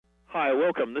Hi,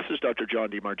 welcome. This is Dr.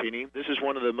 John DeMartini. This is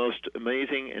one of the most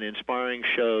amazing and inspiring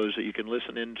shows that you can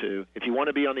listen into. If you want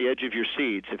to be on the edge of your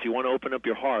seats, if you want to open up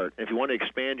your heart, if you want to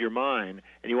expand your mind,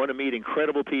 and you want to meet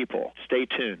incredible people, stay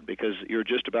tuned because you're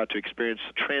just about to experience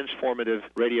a transformative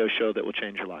radio show that will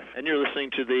change your life. And you're listening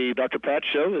to the Dr. Pat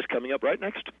Show that's coming up right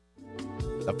next.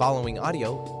 The following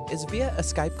audio is via a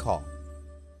Skype call.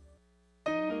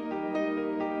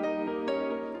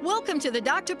 Welcome to the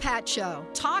Dr. Pat Show.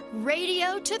 Talk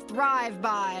radio to thrive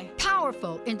by.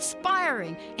 Powerful,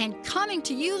 inspiring, and coming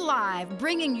to you live,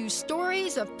 bringing you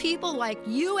stories of people like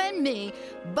you and me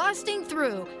busting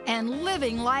through and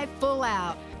living life full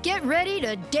out. Get ready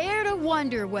to dare to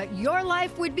wonder what your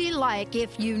life would be like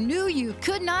if you knew you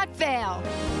could not fail.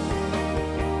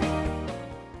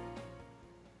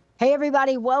 Hey,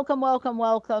 everybody. Welcome, welcome,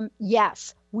 welcome.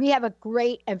 Yes, we have a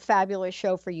great and fabulous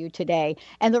show for you today.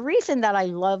 And the reason that I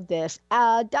love this,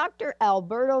 Dr.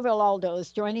 Alberto Villoldo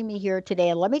is joining me here today.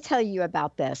 And let me tell you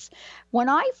about this. When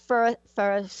I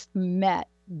first met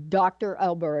Dr.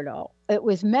 Alberto, it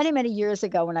was many, many years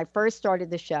ago when I first started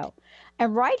the show.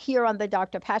 And right here on the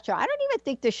Dr. Pat Show, I don't even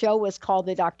think the show was called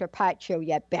the Dr. Pat Show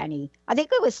yet, Benny. I think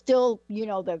it was still,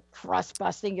 the crust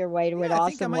busting your way to an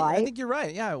awesome life. I think you're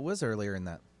right. Yeah, it was earlier in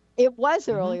that. It was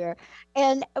earlier.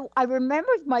 And I remember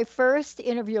my first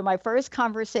interview, my first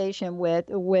conversation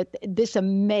with this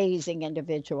amazing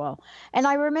individual. And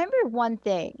I remember one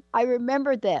thing. I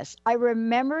remember this. I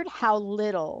remembered how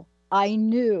little I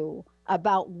knew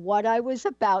about what I was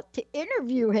about to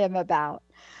interview him about.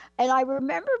 And I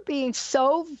remember being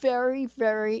so very,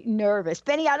 very nervous.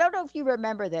 Benny, I don't know if you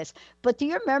remember this, but do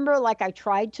you remember I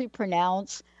tried to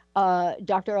pronounce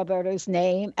Dr. Alberto's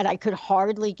name and I could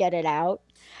hardly get it out?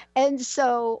 And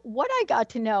so what I got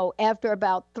to know after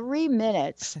about 3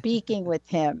 minutes speaking with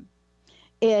him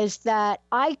is that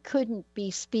I couldn't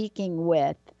be speaking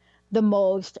with the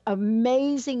most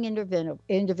amazing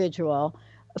individual,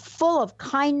 full of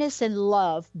kindness and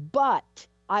love, but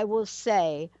I will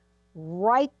say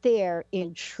right there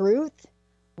in truth,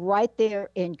 right there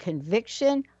in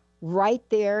conviction, right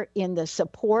there in the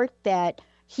support that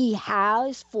he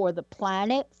has for the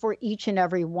planet, for each and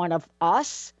every one of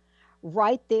us,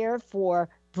 right there for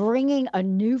bringing a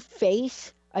new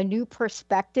face, a new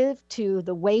perspective to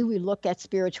the way we look at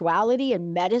spirituality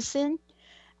and medicine.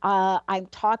 I'm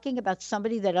talking about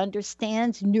somebody that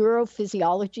understands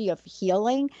neurophysiology of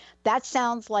healing. That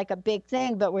sounds like a big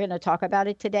thing, but we're going to talk about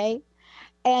it today.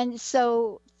 And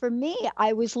so for me,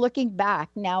 I was looking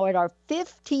back now at our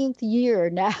 15th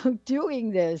year now doing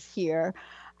this here,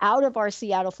 out of our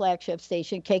Seattle flagship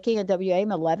station, KKNW AM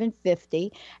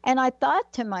 1150. And I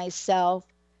thought to myself,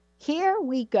 here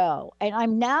we go. And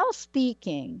I'm now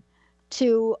speaking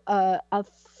to a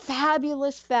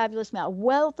fabulous, fabulous amount,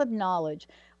 wealth of knowledge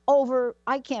over,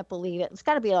 I can't believe it, it's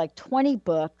got to be 20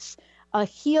 books, a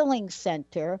healing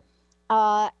center.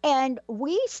 And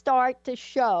we start the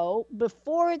show,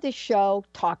 before the show,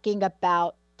 talking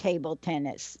about table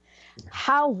tennis.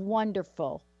 How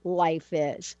wonderful life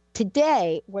is.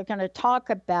 Today, we're going to talk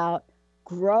about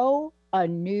grow a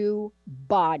new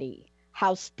body,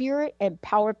 how spirit and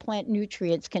power plant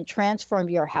nutrients can transform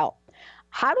your health.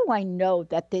 How do I know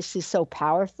that this is so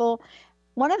powerful?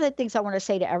 One of the things I want to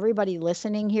say to everybody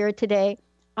listening here today,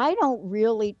 I don't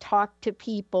really talk to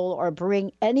people or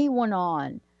bring anyone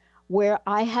on where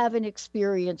I haven't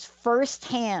experienced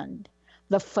firsthand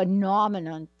the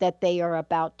phenomenon that they are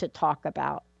about to talk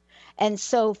about. And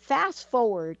so fast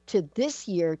forward to this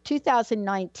year,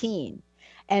 2019,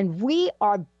 and we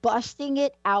are busting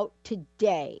it out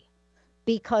today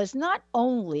because not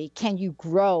only can you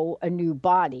grow a new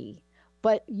body,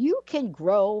 but you can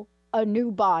grow a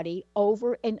new body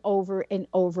over and over and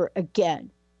over again.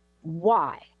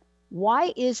 Why?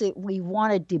 Why is it we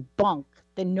want to debunk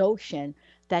the notion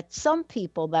that some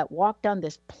people that walked on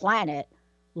this planet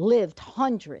lived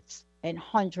hundreds and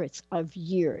hundreds of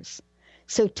years?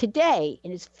 So today,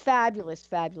 in his fabulous,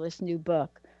 fabulous new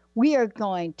book, we are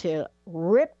going to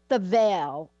rip the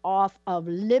veil off of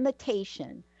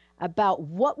limitation about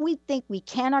what we think we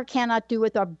can or cannot do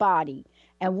with our body,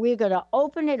 and we're going to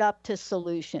open it up to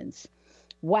solutions.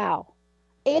 Wow.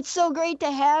 It's so great to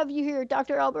have you here,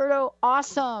 Dr. Alberto.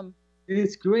 Awesome.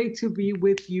 It's great to be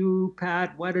with you,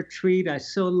 Pat. What a treat. I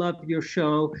so love your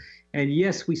show. And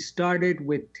yes, we started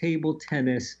with table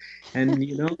tennis. And,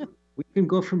 we can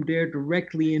go from there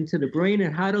directly into the brain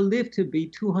and how to live to be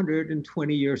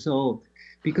 220 years old,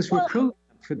 because we're programmed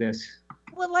for this.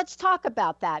 Well, let's talk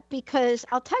about that, because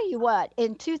I'll tell you what,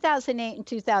 in 2008 and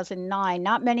 2009,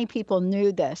 not many people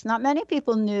knew this. Not many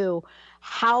people knew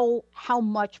how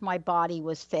much my body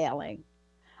was failing.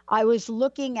 I was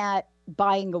looking at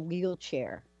buying a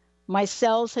wheelchair. My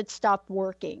cells had stopped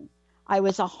working. I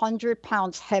was 100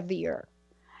 pounds heavier.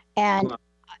 And,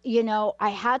 I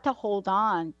had to hold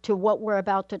on to what we're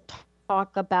about to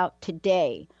talk about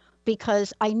today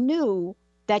because I knew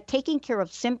that taking care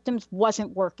of symptoms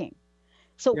wasn't working.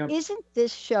 So isn't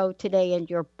this show today in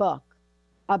your book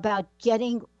about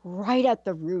getting right at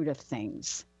the root of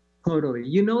things? Totally.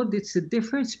 It's the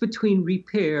difference between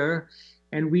repair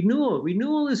and renewal.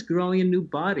 Renewal is growing a new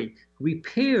body.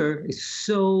 Repair is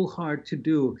so hard to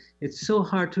do. It's so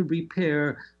hard to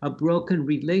repair a broken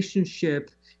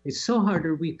relationship. It's so hard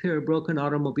to repair a broken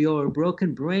automobile or a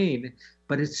broken brain.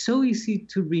 But it's so easy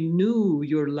to renew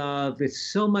your love. It's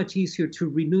so much easier to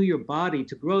renew your body,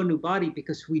 to grow a new body,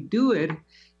 because we do it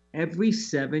every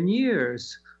 7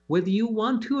 years. Whether you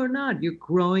want to or not, you're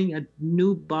growing a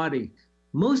new body.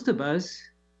 Most of us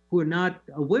who are not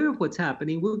aware of what's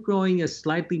happening, we're growing a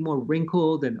slightly more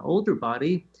wrinkled and older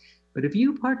body. But if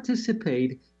you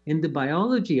participate in the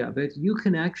biology of it, you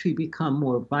can actually become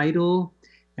more vital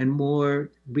and more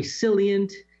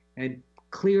resilient and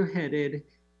clear-headed,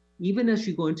 even as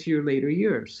you go into your later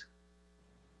years.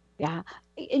 Yeah.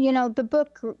 The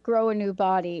book, Grow a New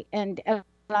Body, and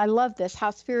I love this,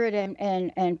 how spirit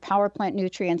and power plant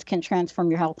nutrients can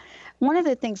transform your health. One of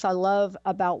the things I love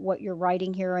about what you're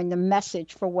writing here and the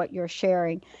message for what you're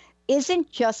sharing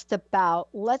isn't just about,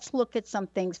 let's look at some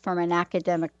things from an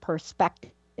academic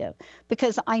perspective.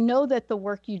 Because I know that the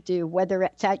work you do, whether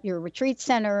it's at your retreat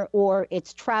center or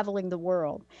it's traveling the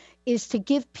world, is to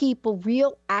give people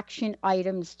real action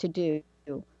items to do,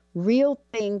 real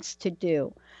things to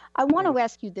do. I want to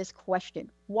ask you this question.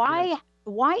 Why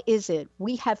is it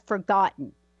we have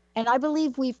forgotten? And I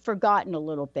believe we've forgotten a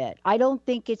little bit. I don't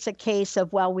think it's a case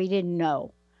of, well, we didn't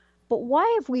know. But why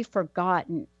have we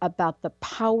forgotten about the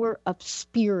power of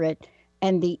spirit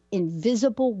and the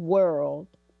invisible world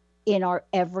in our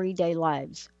everyday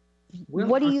lives? Well,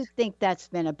 what do you think that's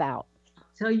been about? I'll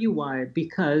tell you why.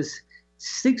 Because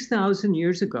 6,000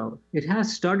 years ago, it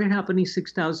has started happening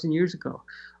 6,000 years ago.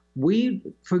 We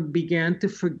began to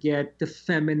forget the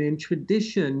feminine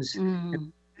traditions.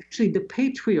 And actually, the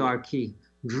patriarchy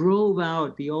drove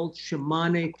out the old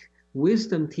shamanic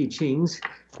wisdom teachings,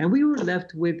 and we were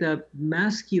left with a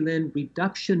masculine,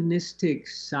 reductionistic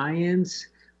science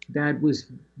that was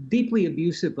deeply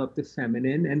abusive of the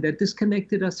feminine and that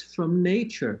disconnected us from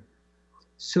nature.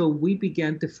 So we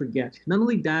began to forget. Not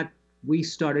only that, we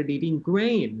started eating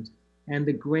grain, and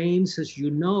the grains, as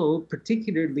you know,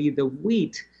 particularly the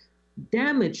wheat,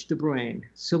 damaged the brain.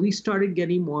 So we started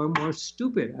getting more and more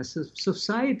stupid as a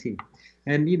society.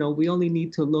 And, we only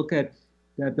need to look at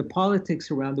the politics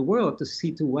around the world to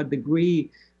see to what degree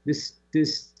this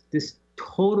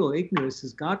total ignorance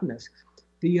has gotten us.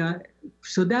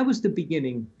 So that was the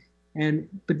beginning.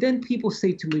 But then people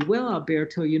say to me, well,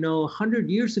 Alberto, 100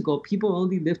 years ago, people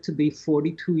only lived to be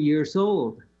 42 years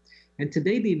old. And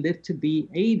today they live to be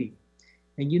 80.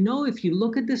 And if you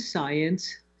look at the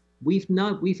science, we've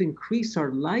increased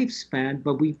our lifespan,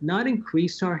 but we've not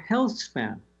increased our health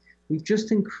span. We've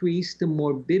just increased the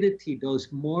morbidity,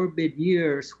 those morbid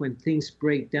years when things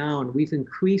break down. We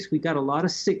got a lot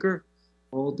of sicker,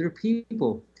 older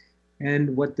people.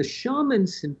 And what the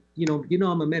shamans, and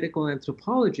I'm a medical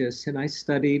anthropologist, and I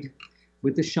studied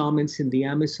with the shamans in the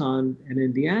Amazon and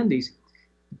in the Andes.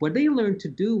 What they learned to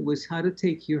do was how to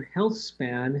take your health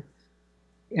span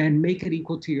and make it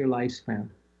equal to your lifespan.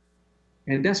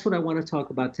 And that's what I want to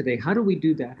talk about today. How do we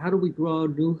do that? How do we grow a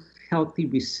new, healthy,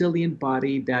 resilient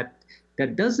body that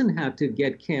doesn't have to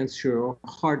get cancer or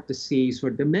heart disease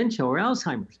or dementia or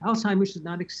Alzheimer's? Alzheimer's did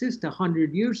not exist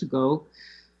 100 years ago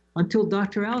until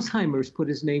Dr. Alzheimer's put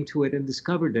his name to it and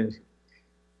discovered it.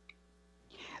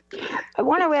 I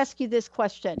want to ask you this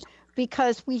question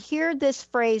because we hear this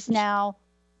phrase now,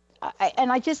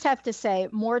 and I just have to say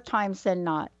more times than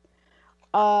not.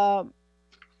 I'm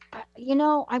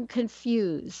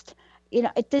confused.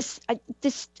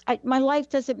 My life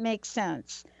doesn't make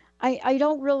sense. I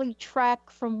don't really track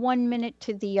from one minute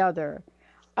to the other.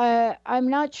 I'm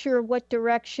not sure what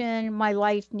direction my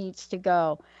life needs to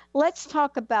go. Let's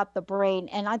talk about the brain.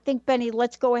 And I think, Benny,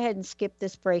 let's go ahead and skip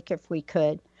this break if we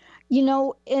could.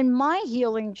 In my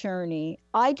healing journey,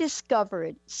 I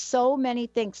discovered so many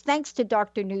things, thanks to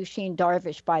Dr. Nooshin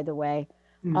Darvish, by the way.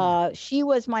 She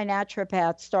was my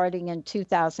naturopath starting in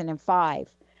 2005,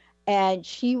 and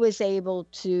she was able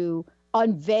to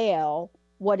unveil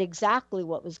what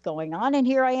was going on. And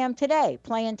here I am today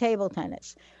playing table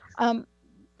tennis.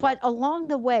 But along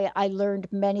the way, I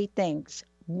learned many things.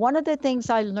 One of the things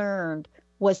I learned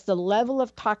was the level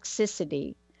of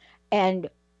toxicity and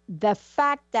the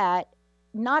fact that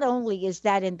not only is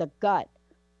that in the gut,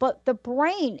 but the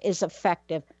brain is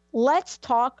affected. let's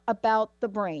talk about the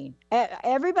brain.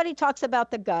 Everybody talks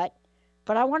about the gut,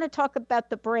 but I want to talk about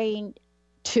the brain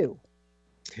too.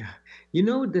 Yeah. You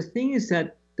know, the thing is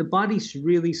that the body's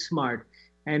really smart,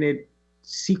 and it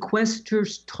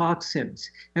sequesters toxins.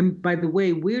 And by the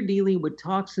way, we're dealing with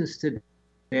toxins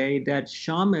today that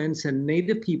shamans and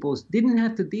native peoples didn't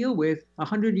have to deal with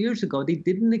 100 years ago. They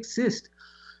didn't exist.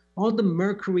 All the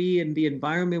mercury in the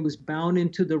environment was bound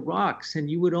into the rocks, and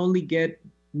you would only get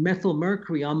methyl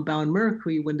mercury, unbound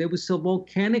mercury, when there was a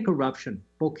volcanic eruption.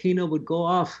 Volcano would go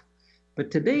off. But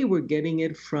today we're getting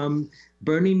it from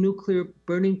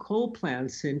burning coal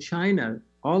plants in China.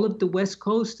 All of the west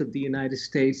coast of the United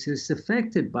States is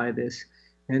affected by this.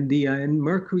 And and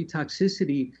mercury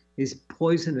toxicity is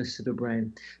poisonous to the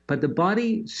brain. But the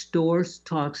body stores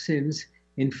toxins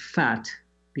in fat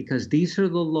because these are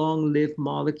the long-lived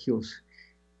molecules.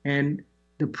 And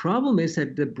the problem is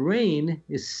that the brain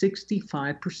is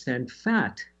 65%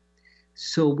 fat.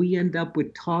 So we end up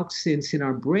with toxins in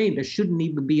our brain that shouldn't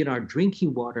even be in our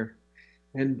drinking water.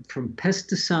 And from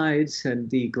pesticides and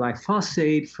the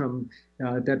glyphosate from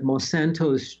that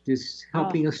Monsanto is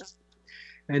helping us,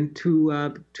 and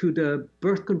to the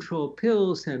birth control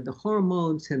pills and the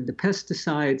hormones and the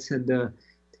pesticides and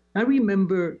I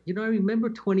remember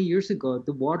 20 years ago,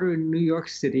 the water in New York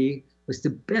City was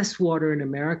the best water in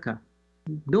America.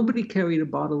 Nobody carried a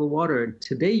bottle of water.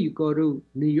 Today you go to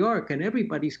New York and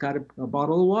everybody's got a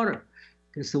bottle of water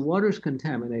because the water is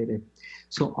contaminated.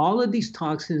 So all of these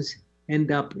toxins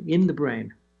end up in the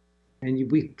brain,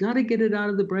 and we've got to get it out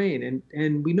of the brain.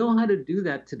 And we know how to do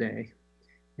that today.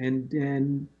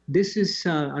 And this is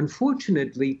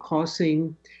unfortunately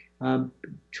causing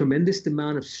tremendous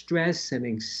amount of stress and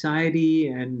anxiety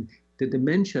and the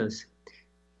dementias.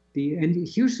 And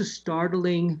here's a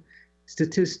startling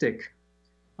statistic.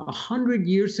 100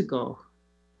 years ago,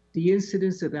 the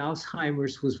incidence of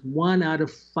Alzheimer's was 1 out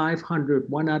of 500,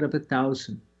 1 out of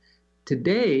 1,000.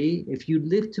 Today, if you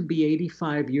live to be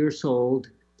 85 years old,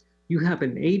 you have a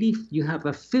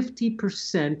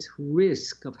 50%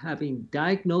 risk of having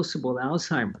diagnosable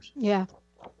Alzheimer's. Yeah.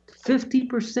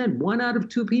 50%, 1 out of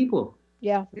 2 people.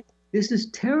 Yeah. This is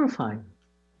terrifying.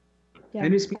 Yeah.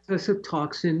 And it's because of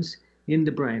toxins in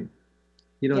the brain.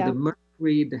 You know, the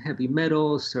mercury, the heavy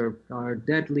metals are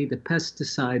deadly, the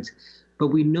pesticides, but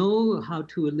we know how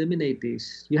to eliminate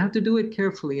these. You have to do it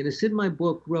carefully. And it's in my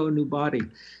book, Grow a New Body.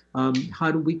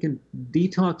 How we can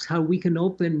detox, how we can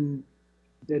open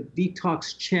the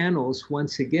detox channels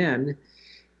once again,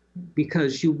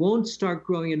 because you won't start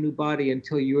growing a new body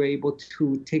until you're able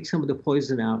to take some of the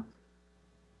poison out.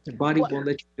 The body won't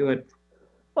let you do it.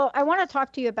 Well, I want to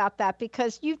talk to you about that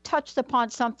because you've touched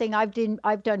upon something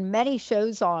I've done many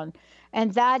shows on,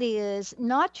 and that is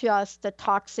not just the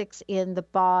toxics in the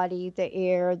body, the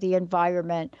air, the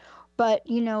environment, but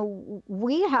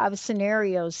we have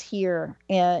scenarios here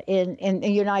in the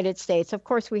United States. Of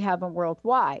course, we have them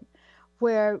worldwide,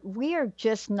 where we are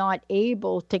just not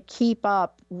able to keep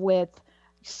up with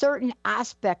certain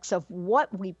aspects of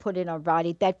what we put in our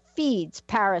body that feeds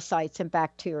parasites and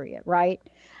bacteria, right?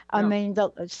 I mean,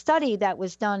 the study that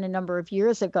was done a number of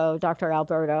years ago, Dr.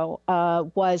 Alberto,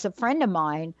 was a friend of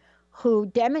mine who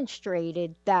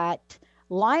demonstrated that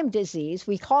Lyme disease,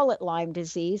 we call it Lyme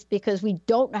disease because we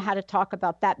don't know how to talk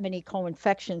about that many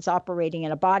co-infections operating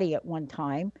in a body at one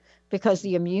time because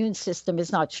the immune system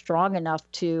is not strong enough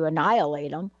to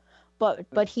annihilate them.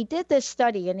 But he did this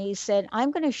study and he said,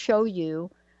 I'm going to show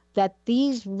you that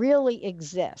these really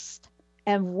exist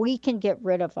and we can get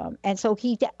rid of them. And so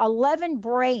he did 11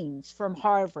 brains from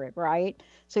Harvard, right?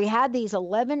 So he had these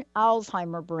 11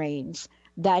 Alzheimer brains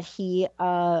that he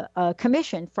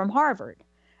commissioned from Harvard,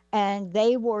 and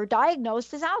they were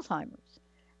diagnosed as Alzheimer's.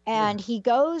 And he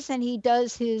goes and he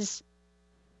does his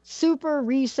super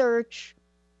research,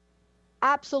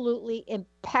 absolutely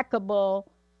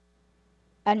impeccable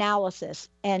analysis.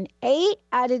 And 8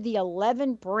 out of the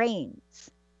 11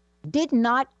 brains did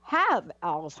not have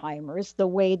Alzheimer's the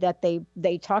way that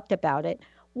they talked about it.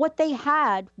 What they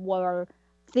had were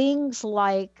things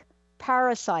like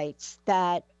parasites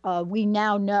that we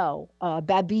now know,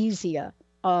 Babesia,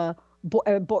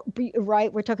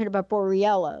 right? We're talking about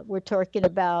Borrelia. We're talking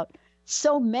about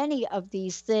so many of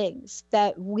these things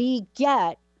that we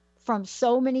get from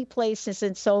so many places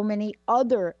and so many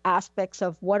other aspects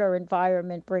of what our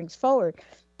environment brings forward.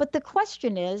 But the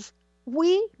question is,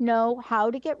 we know how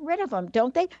to get rid of them,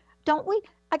 don't we?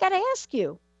 I got to ask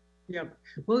you. Yeah.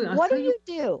 Well, what do you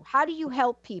do? How do you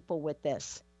help people with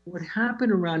this? What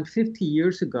happened around 50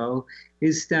 years ago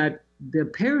is that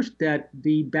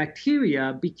the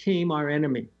bacteria became our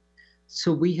enemy.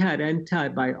 So we had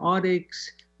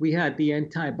antibiotics, we had the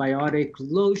antibiotic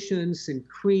lotions and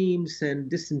creams and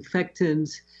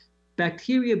disinfectants.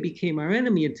 Bacteria became our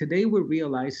enemy, and today we're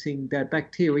realizing that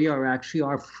bacteria are actually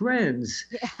our friends.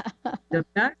 Yeah. The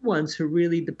bad ones are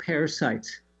really the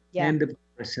parasites and the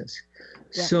viruses.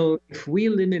 Yeah. So if we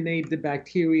eliminate the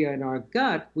bacteria in our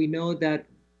gut, we know that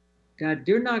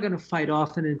they're not going to fight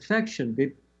off an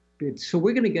infection. So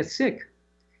we're going to get sick.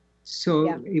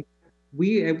 So if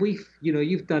we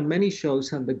you've done many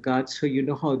shows on the gut, so you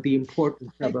know how the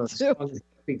importance of a strong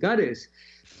healthy gut is.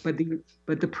 But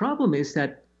the problem is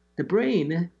that the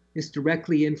brain is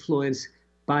directly influenced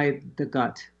by the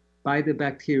gut, by the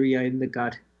bacteria in the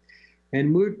gut.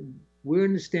 And we're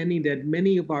understanding that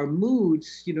many of our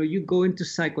moods, you go into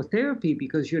psychotherapy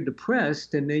because you're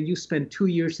depressed, and then you spend 2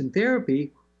 years in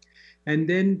therapy. And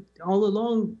then all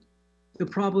along, the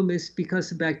problem is because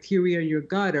the bacteria in your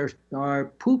gut are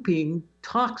pooping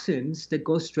toxins that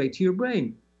go straight to your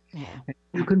brain. Yeah. And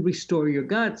you can restore your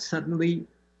gut. Suddenly,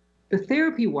 the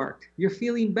therapy worked. You're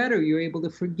feeling better. You're able to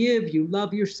forgive. You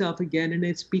love yourself again. And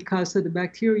it's because of the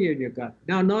bacteria in your gut.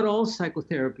 Now, not all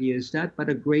psychotherapy is that, but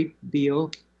a great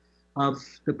deal of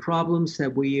the problems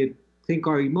that we think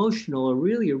are emotional are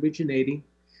really originating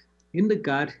in the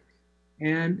gut.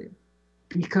 And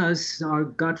because our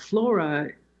gut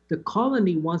flora, the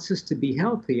colony wants us to be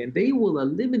healthy, and they will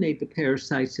eliminate the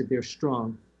parasites if they're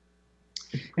strong.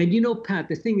 And Pat,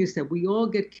 the thing is that we all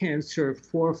get cancer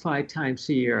 4 or 5 times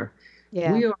a year.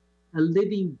 Yeah. We are a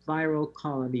living viral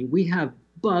colony. We have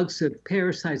bugs and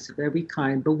parasites of every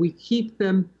kind, but we keep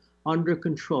them under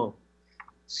control.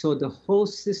 So the whole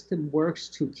system works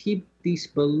to keep these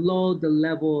below the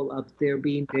level of their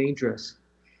being dangerous.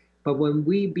 But when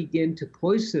we begin to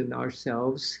poison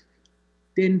ourselves,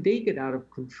 then they get out of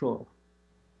control.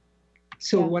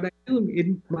 So what I do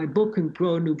in my book,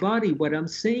 Grow a New Body, what I'm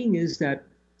saying is that,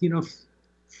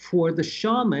 for the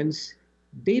shamans,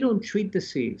 they don't treat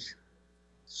disease.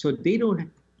 So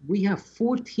we have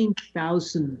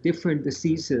 14,000 different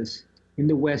diseases in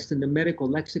the West in the medical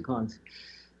lexicons.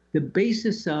 The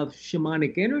basis of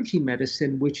shamanic energy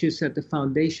medicine, which is at the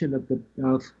foundation of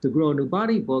the Grow a New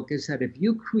Body book, is that if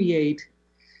you create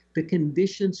the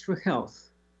conditions for health,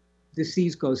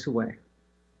 disease goes away.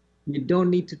 You don't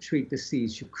need to treat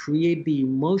disease. You create the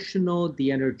emotional,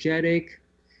 the energetic,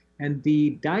 and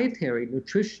the dietary,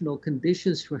 nutritional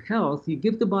conditions for health. You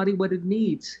give the body what it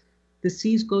needs.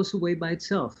 Disease goes away by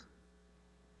itself.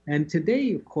 And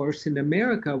today, of course, in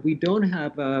America, we don't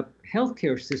have a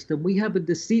healthcare system. We have a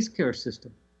disease care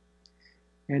system.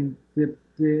 And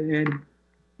in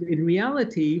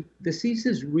reality,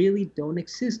 diseases really don't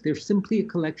exist. They're simply a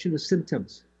collection of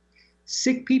symptoms.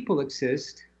 Sick people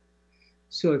exist.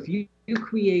 So if you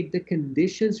create the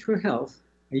conditions for health,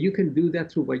 and you can do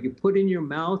that through what you put in your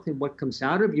mouth and what comes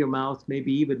out of your mouth,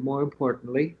 maybe even more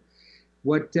importantly,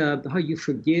 how you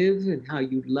forgive and how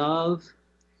you love,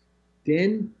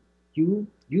 then you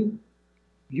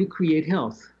create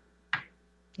health.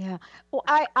 Yeah. Well,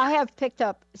 I have picked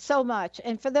up so much.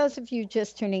 And for those of you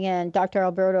just tuning in, Dr.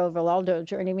 Alberto Villoldo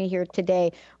joining me here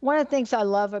today. One of the things I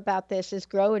love about this is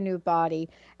Grow a New Body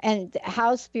and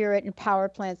how spirit and power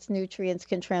plants nutrients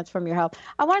can transform your health.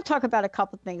 I want to talk about a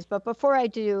couple of things, but before I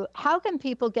do, how can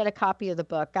people get a copy of the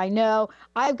book? I know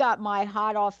I've got my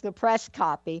hot off the press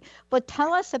copy, but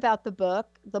tell us about the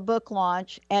book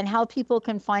launch, and how people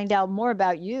can find out more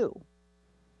about you.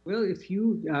 Well, if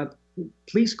you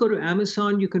please go to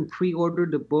Amazon. You can pre-order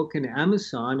the book in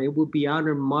Amazon. It will be out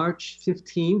on March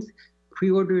 15th.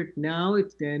 Pre-order it now,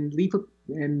 and you'll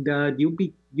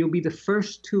be the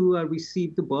first to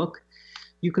receive the book.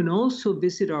 You can also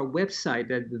visit our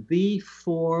website at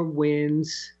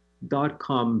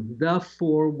the4winds.com,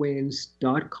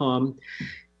 the4winds.com.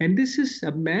 And this is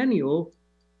a manual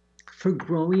for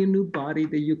growing a new body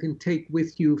that you can take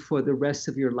with you for the rest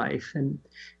of your life. And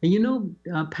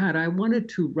Pat, I wanted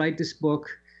to write this book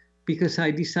because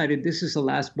I decided this is the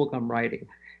last book I'm writing.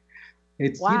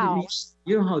 Wow.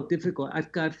 You know how difficult. I've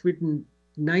written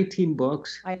 19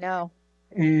 books. I know.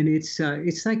 And it's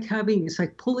like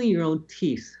pulling your own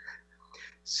teeth.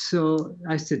 So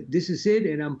I said, this is it.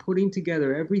 And I'm putting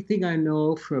together everything I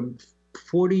know from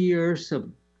 40 years of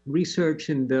research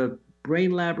in the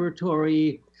brain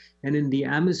laboratory and in the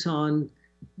Amazon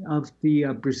of the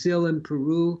Brazil and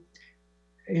Peru,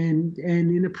 and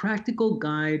in a practical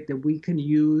guide that we can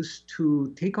use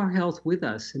to take our health with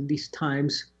us in these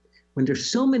times when there's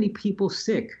so many people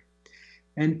sick,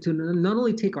 and to not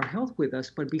only take our health with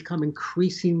us, but become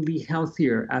increasingly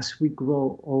healthier as we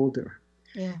grow older.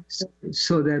 Yeah.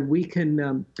 So that we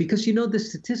can, because the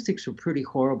statistics are pretty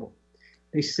horrible.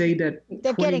 They say that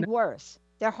they're getting worse.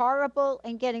 They're horrible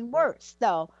and getting worse,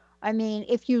 though. I mean,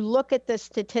 if you look at the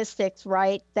statistics,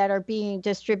 right, that are being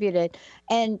distributed,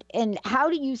 and how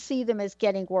do you see them as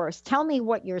getting worse? Tell me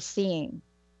what you're seeing.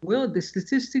 Well, the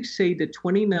statistics say that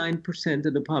 29%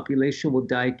 of the population will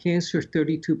die of cancer,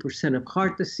 32% of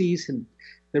heart disease, and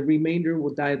the remainder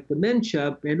will die of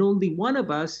dementia. And only one of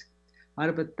us out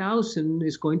of 1,000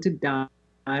 is going to die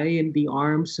in the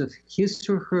arms of his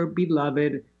or her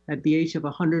beloved at the age of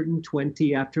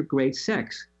 120 after great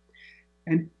sex.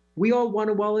 And we all want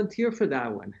to volunteer for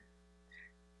that one.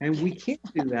 And we can't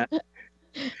do that.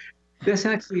 That's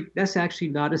actually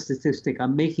not a statistic.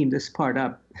 I'm making this part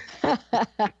up.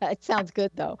 It sounds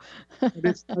good, though.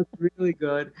 It sounds really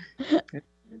good.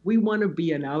 We want to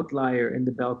be an outlier in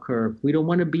the bell curve. We don't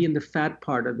want to be in the fat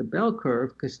part of the bell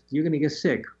curve because you're going to get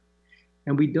sick.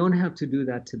 And we don't have to do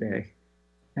that today.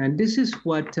 And this is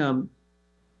what,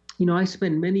 I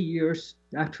spent many years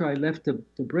after I left the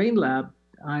brain lab,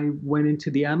 I went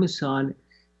into the Amazon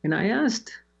and I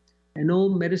asked an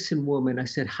old medicine woman, I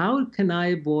said, how can I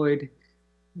avoid,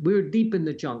 we're deep in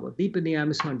the jungle, deep in the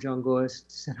Amazon jungle. I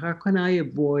said, how can I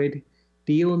avoid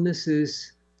the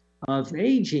illnesses of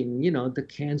aging, the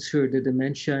cancer, the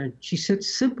dementia? And she said,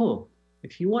 simple.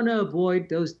 If you want to avoid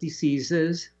those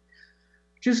diseases,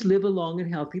 just live a long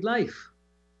and healthy life.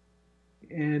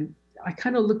 And I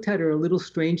kind of looked at her a little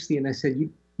strangely and I said,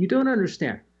 you don't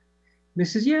understand. And I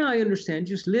says, yeah, I understand.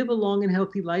 Just live a long and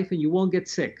healthy life and you won't get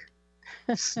sick.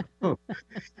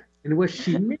 And what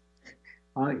she meant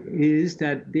is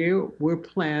that there were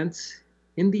plants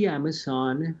in the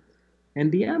Amazon, and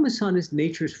the Amazon is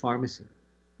nature's pharmacy.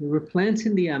 There were plants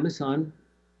in the Amazon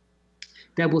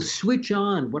that will switch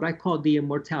on what I call the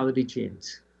immortality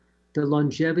genes, the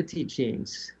longevity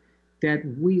genes that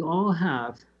we all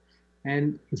have.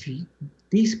 And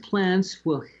these plants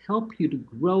will help you to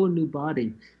grow a new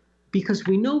body, because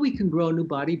we know we can grow a new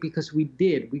body because we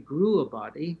grew a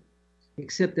body.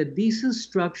 Except that these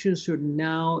instructions are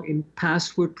now in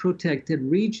password protected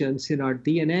regions in our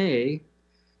DNA,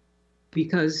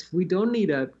 because we don't need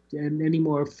any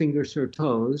more fingers or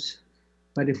toes.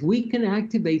 But if we can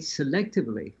activate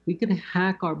selectively, we can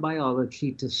hack our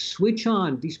biology to switch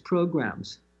on these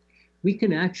programs, we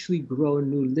can actually grow a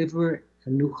new liver, a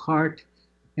new heart.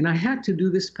 And I had to do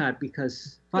this, Pat,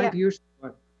 because 5 years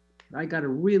ago, I got a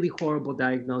really horrible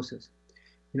diagnosis.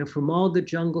 From all the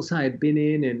jungles I had been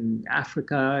in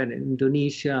Africa and in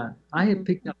Indonesia, I had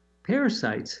picked up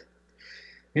parasites.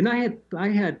 And I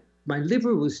had, my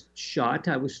liver was shot.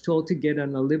 I was told to get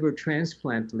on a liver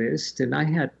transplant list, and I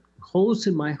had holes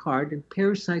in my heart and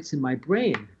parasites in my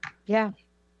brain. Yeah.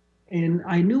 And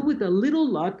I knew with a little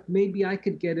luck, maybe I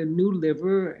could get a new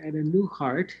liver and a new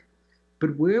heart,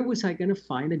 but where was I going to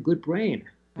find a good brain?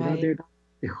 They're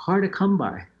hard to come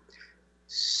by.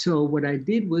 So what I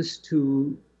did was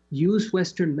to use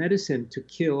Western medicine to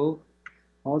kill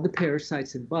all the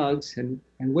parasites and bugs, and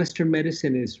Western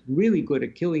medicine is really good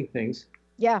at killing things.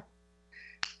 Yeah.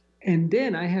 And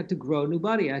then I had to grow a new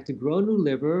body. I had to grow a new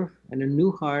liver and a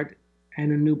new heart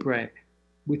and a new brain,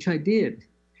 which I did.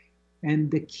 And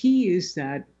the key is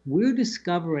that we're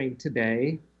discovering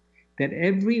today that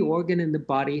every organ in the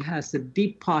body has a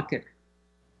deep pocket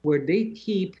where they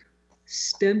keep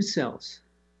stem cells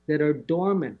that are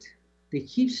dormant. They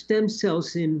keep stem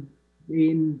cells in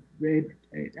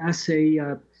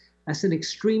as an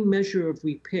extreme measure of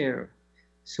repair.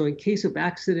 So in case of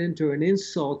accident or an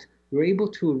insult, you're able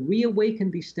to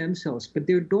reawaken these stem cells, but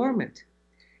they're dormant.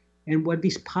 And what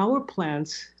these power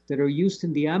plants that are used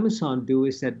in the Amazon do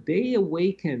is that they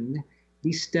awaken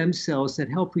these stem cells that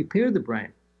help repair the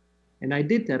brain. And I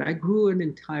did that. I grew an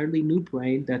entirely new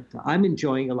brain that I'm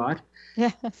enjoying a lot.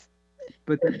 Yes.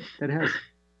 But that has...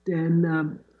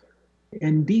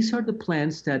 And these are the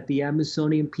plants that the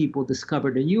Amazonian people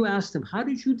discovered. And you asked them, how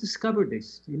did you discover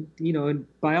this? In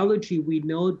biology, we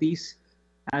know these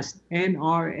as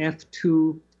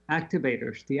NRF2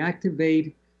 activators. They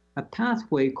activate a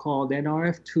pathway called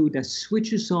NRF2 that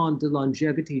switches on the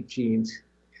longevity genes,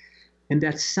 and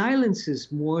that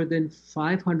silences more than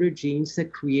 500 genes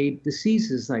that create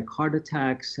diseases like heart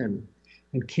attacks and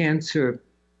cancer,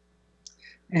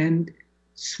 and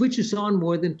switches on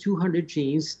more than 200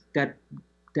 genes that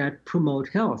promote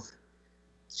health.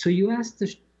 So you ask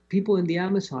the people in the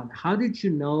Amazon, how did you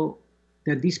know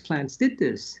that these plants did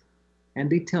this? And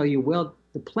they tell you, well,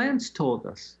 the plants told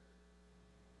us.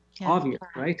 Yeah. Obvious,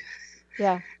 right?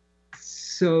 Yeah.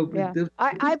 So yeah.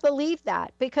 I believe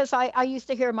that, because I used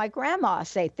to hear my grandma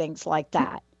say things like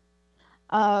that.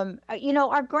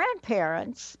 Our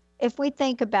grandparents, if we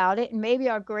think about it, and maybe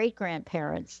our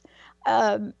great-grandparents,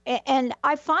 and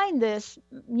I find this,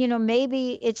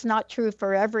 maybe it's not true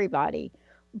for everybody,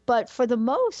 but for the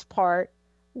most part,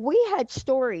 we had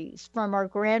stories from our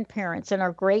grandparents and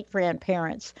our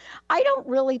great-grandparents. I don't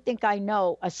really think I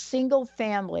know a single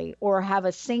family or have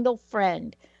a single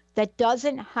friend that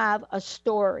doesn't have a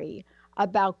story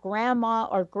about grandma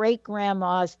or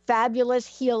great-grandma's fabulous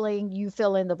healing, you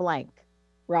fill in the blank,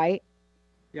 right?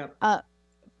 Yep.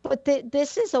 But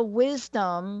this is a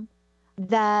wisdom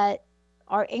that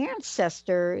our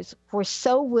ancestors were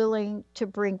so willing to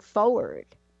bring forward.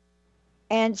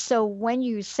 And so when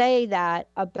you say that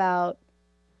about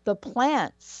the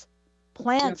plants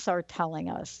are telling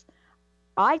us,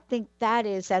 I think that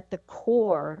is at the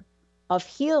core of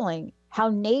healing, how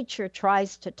nature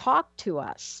tries to talk to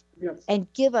us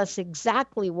and give us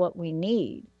exactly what we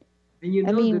need. And you know,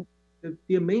 I mean,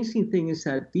 the amazing thing is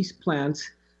that these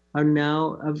plants are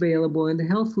now available in the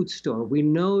health food store. We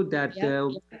know that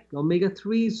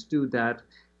omega-3s do that.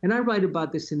 And I write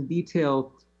about this in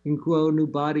detail in Grow a New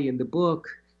Body in the book,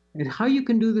 and how you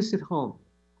can do this at home,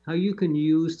 how you can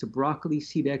use the broccoli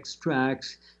seed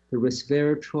extracts, the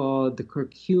resveratrol, the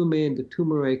curcumin, the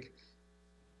turmeric,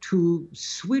 to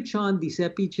switch on these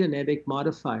epigenetic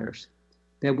modifiers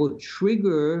that will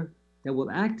trigger, that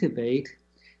will activate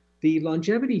the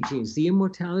longevity genes, the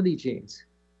immortality genes,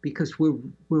 because we're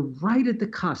right at the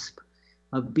cusp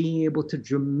of being able to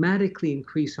dramatically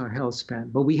increase our health span.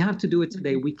 But we have to do it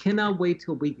today. We cannot wait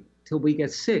till we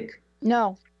get sick.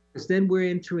 No. Because then we're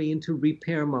entering into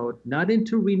repair mode, not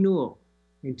into renewal,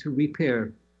 into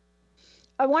repair.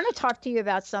 I want to talk to you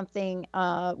about something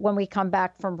when we come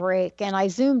back from break, and I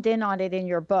zoomed in on it in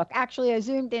your book. Actually, I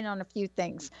zoomed in on a few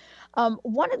things.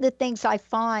 One of the things I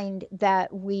find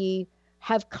that we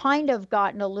have kind of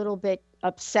gotten a little bit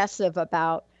obsessive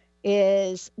about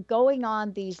is going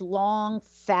on these long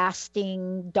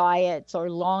fasting diets or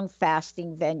long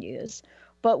fasting venues.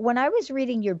 But when I was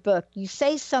reading your book, you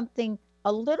say something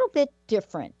a little bit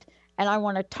different, and I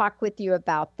want to talk with you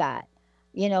about that.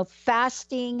 You know,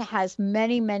 fasting has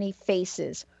many, many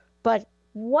faces, but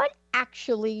what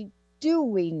actually do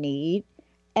we need,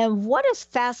 and what does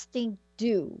fasting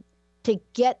do to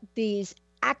get these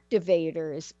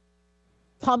activators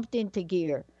pumped into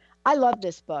gear? I love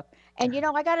this book. And, you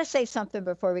know, I got to say something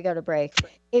before we go to break.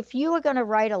 If you were going to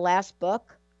write a last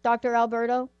book, Dr.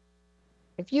 Alberto,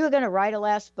 if you were going to write a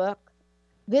last book,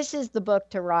 this is the book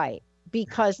to write,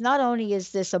 because not only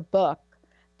is this a book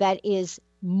that is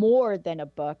more than a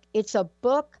book, it's a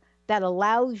book that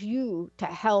allows you to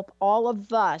help all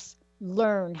of us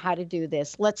learn how to do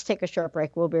this. Let's take a short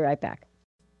break. We'll be right back.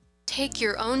 Take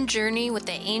your own journey with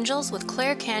the angels with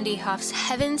Claire Candy Huff's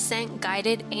Heaven Sent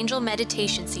Guided Angel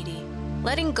Meditation CD,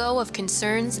 letting go of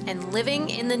concerns and living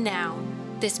in the now.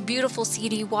 This beautiful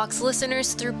CD walks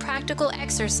listeners through practical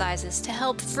exercises to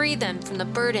help free them from the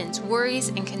burdens, worries,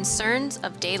 and concerns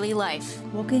of daily life.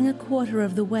 Walking a quarter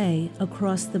of the way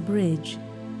across the bridge,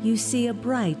 you see a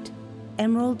bright,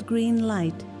 emerald green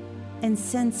light and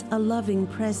sense a loving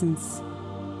presence.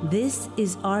 This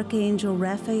is Archangel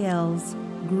Raphael's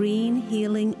green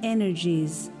healing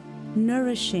energies,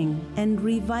 nourishing and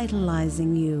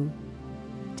revitalizing you.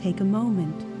 Take a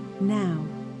moment now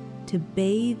to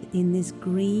bathe in this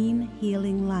green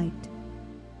healing light.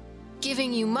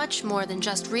 Giving you much more than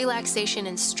just relaxation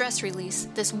and stress release,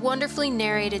 this wonderfully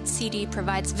narrated CD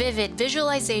provides vivid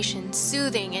visualization,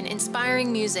 soothing and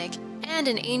inspiring music, and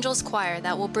an angel's choir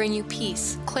that will bring you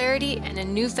peace, clarity, and a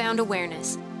newfound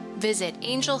awareness. Visit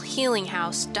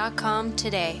angelhealinghouse.com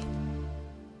today.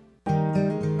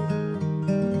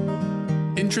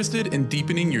 Interested in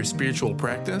deepening your spiritual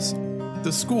practice?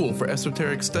 The School for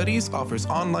Esoteric Studies offers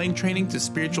online training to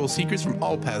spiritual seekers from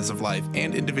all paths of life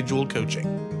and individual coaching.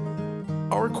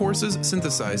 Our courses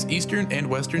synthesize Eastern and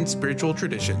Western spiritual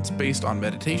traditions based on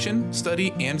meditation,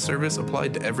 study, and service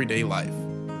applied to everyday life.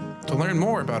 To learn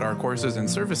more about our courses and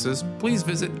services, please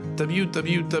visit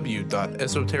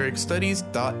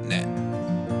www.esotericstudies.net.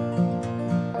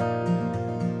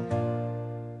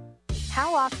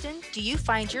 How often do you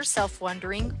find yourself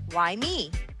wondering, why me?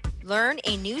 Learn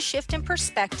a new shift in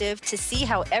perspective to see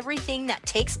how everything that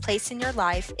takes place in your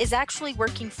life is actually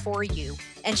working for you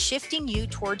and shifting you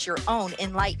towards your own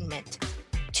enlightenment.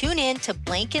 Tune in to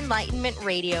Blank Enlightenment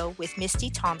Radio with Misty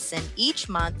Thompson each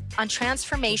month on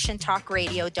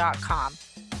TransformationTalkRadio.com.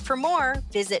 For more,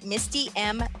 visit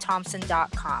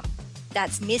MistyMThompson.com.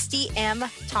 That's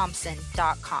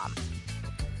MistyMThompson.com.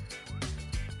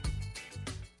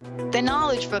 The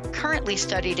Knowledge Book, currently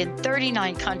studied in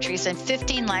 39 countries and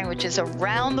 15 languages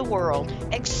around the world,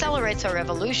 accelerates our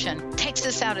evolution, takes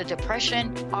us out of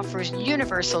depression, offers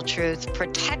universal truth,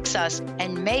 protects us,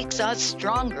 and makes us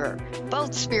stronger,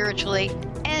 both spiritually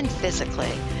and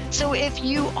physically. So if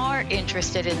you are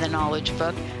interested in the Knowledge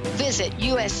Book, visit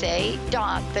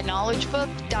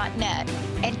usa.theknowledgebook.net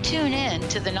and tune in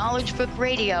to the Knowledge Book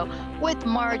Radio with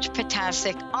Marge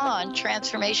Potasic on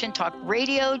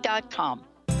TransformationTalkRadio.com.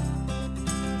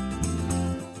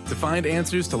 To find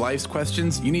answers to life's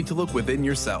questions, you need to look within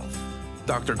yourself.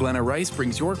 Dr. Glenna Rice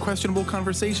brings your questionable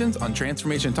conversations on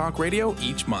Transformation Talk Radio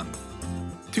each month.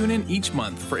 Tune in each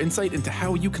month for insight into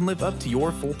how you can live up to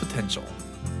your full potential.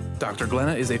 Dr.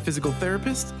 Glenna is a physical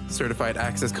therapist, certified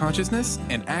Access Consciousness,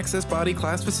 and Access Body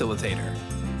Class facilitator.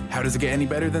 How does it get any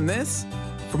better than this?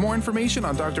 For more information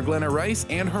on Dr. Glenna Rice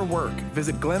and her work,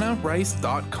 visit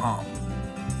glennarice.com.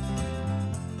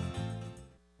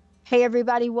 Hey,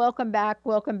 everybody. Welcome back.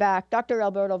 Welcome back. Dr.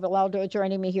 Alberto Villoldo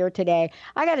joining me here today.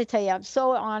 I got to tell you, I'm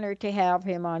so honored to have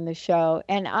him on the show.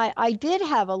 And I did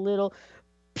have a little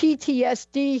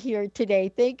PTSD here today,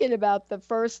 thinking about the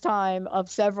first time of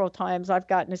several times I've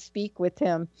gotten to speak with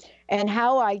him and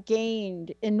how I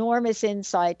gained enormous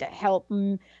insight to help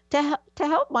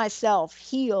myself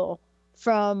heal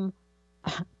from,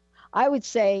 I would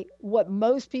say, what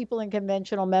most people in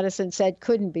conventional medicine said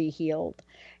couldn't be healed.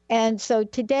 And so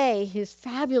today, his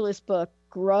fabulous book,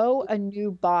 Grow a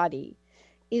New Body,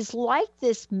 is like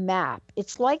this map.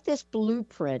 It's like this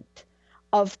blueprint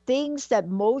of things that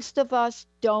most of us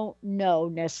don't know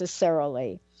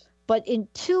necessarily, but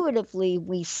intuitively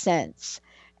we sense.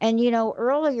 And, you know,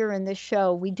 earlier in the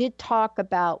show, we did talk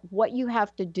about what you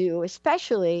have to do,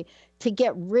 especially to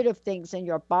get rid of things in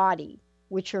your body,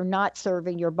 which are not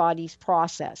serving your body's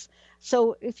process.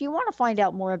 So if you want to find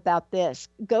out more about this,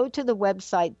 go to the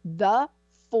website,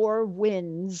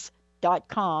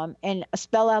 the4winds.com, and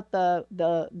spell out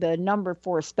the number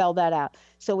 4, spell that out.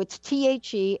 So it's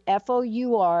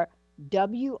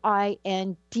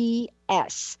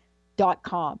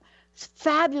TheFourWinds.com. It's a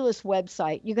fabulous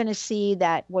website. You're going to see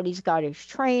that what he's got is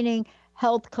training,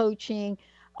 health coaching,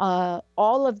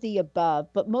 all of the above.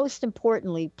 But most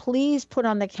importantly, please put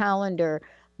on the calendar,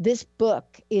 this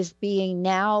book is being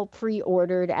now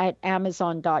pre-ordered at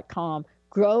Amazon.com,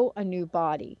 Grow a New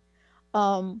Body.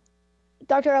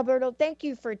 Dr. Alberto, thank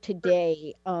you for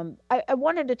today. I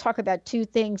wanted to talk about two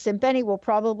things, and Benny will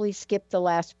probably skip the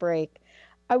last break.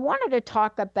 I wanted to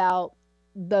talk about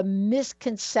the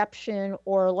misconception,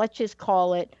 or let's just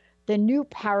call it the new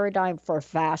paradigm for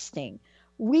fasting.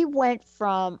 We went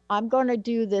from, I'm going to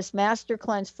do this master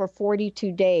cleanse for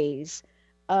 42 days,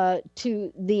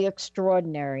 to the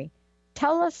extraordinary.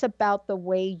 Tell us about the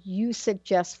way you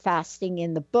suggest fasting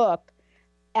in the book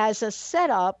as a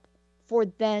setup for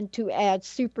then to add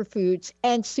superfoods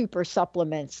and super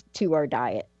supplements to our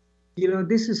diet. You know,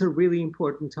 this is a really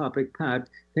important topic, Pat.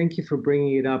 Thank you for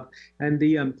bringing it up. And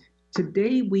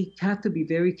today we have to be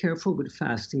very careful with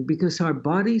fasting because our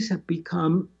bodies have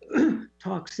become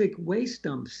toxic waste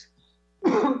dumps.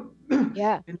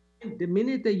 Yeah. And the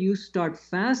minute that you start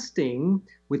fasting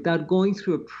without going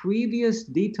through a previous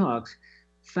detox,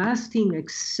 fasting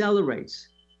accelerates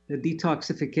the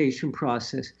detoxification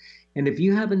process. And if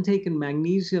you haven't taken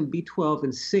magnesium, B12,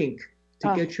 and zinc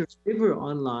to get your liver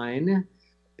online,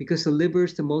 because the liver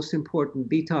is the most important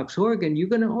detox organ, you're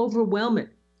going to overwhelm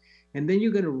it. And then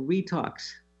you're going to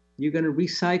retox. You're going to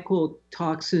recycle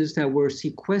toxins that were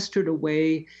sequestered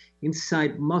away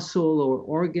inside muscle or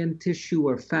organ tissue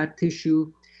or fat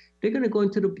tissue. They're going to go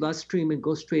into the bloodstream and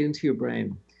go straight into your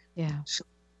brain. Yeah. So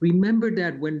remember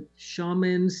that when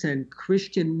shamans and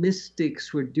Christian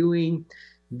mystics were doing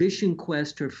vision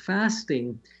quest or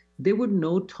fasting, there were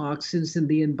no toxins in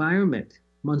the environment.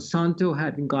 Monsanto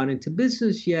hadn't gone into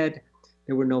business yet.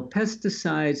 There were no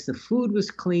pesticides. The food was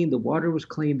clean. The water was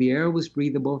clean. The air was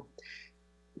breathable.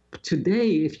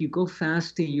 Today, if you go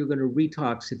fasting, you're going to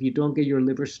retox if you don't get your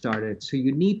liver started. So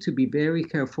you need to be very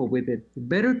careful with it.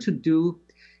 Better to do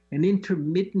an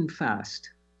intermittent fast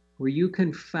where you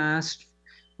can fast,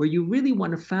 where you really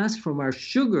want to fast from our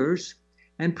sugars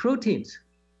and proteins.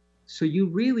 So you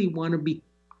really want to be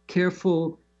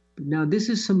careful. Now, this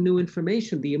is some new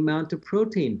information, the amount of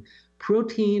protein.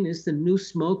 Protein is the new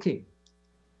smoking.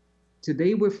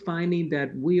 Today, we're finding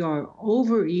that we are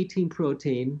overeating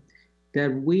protein,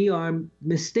 that we are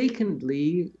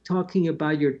mistakenly talking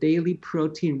about your daily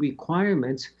protein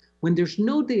requirements when there's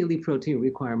no daily protein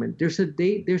requirement. There's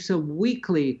a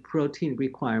weekly protein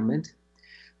requirement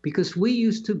because we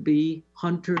used to be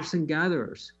hunters and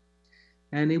gatherers.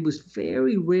 And it was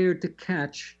very rare to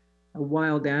catch a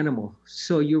wild animal.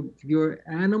 So your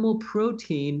animal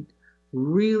protein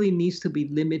really needs to be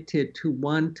limited to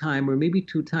 1 time or maybe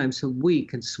 2 times a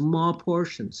week in small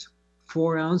portions,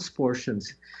 4-ounce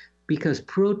portions, because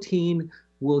protein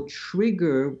will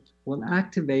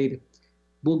activate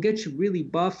will get you really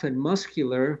buff and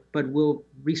muscular, but will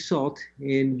result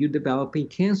in you developing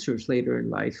cancers later in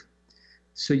life.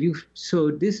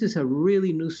 So this is a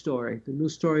really new story, the new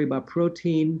story about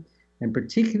protein, and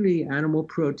particularly animal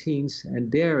proteins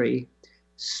and dairy,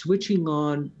 switching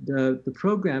on the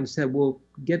programs that will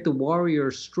get the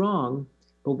warrior strong,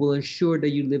 but will ensure that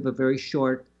you live a very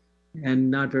short and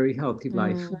not very healthy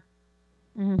life.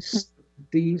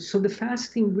 Mm-hmm. So the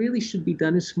fasting really should be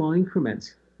done in small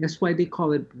increments. That's why they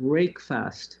call it break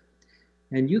fast.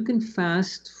 And you can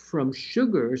fast from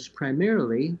sugars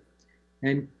primarily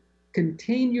and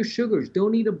contain your sugars.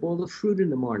 Don't eat a bowl of fruit in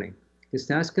the morning, because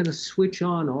that's going to switch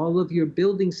on all of your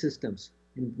building systems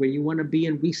and where you want to be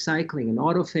in recycling and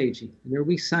autophagy, in their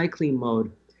recycling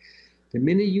mode. The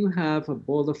minute you have a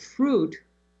bowl of fruit,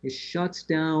 it shuts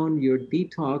down your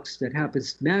detox that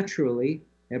happens naturally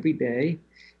every day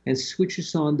and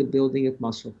switches on the building of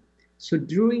muscle. So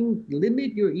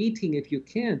limit your eating if you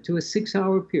can to a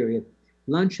 6-hour period,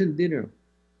 lunch and dinner.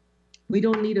 We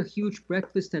don't need a huge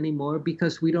breakfast anymore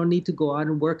because we don't need to go out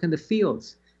and work in the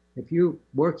fields. If you're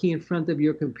working in front of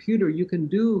your computer, you can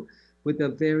do with a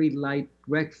very light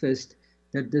breakfast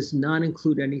that does not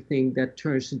include anything that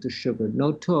turns into sugar.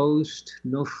 No toast,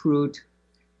 no fruit.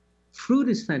 Fruit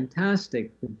is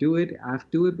fantastic, but do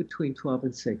it between 12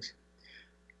 and 6.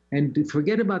 And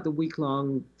forget about the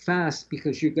week-long fast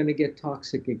because you're going to get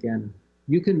toxic again.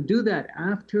 You can do that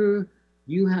after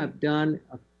you have done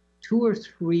 2 or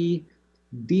 3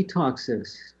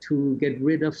 detoxes to get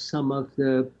rid of some of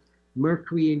the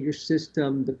mercury in your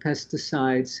system, the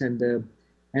pesticides,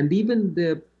 and even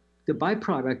the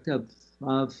byproduct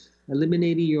of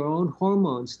eliminating your own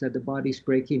hormones that the body's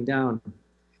breaking down.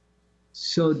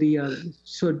 So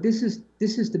this is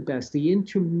the best, the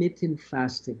intermittent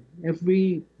fasting.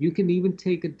 You can even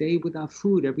take a day without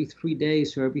food every 3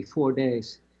 days or every 4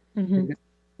 days. Mm-hmm.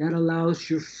 That allows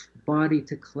your body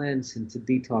to cleanse and to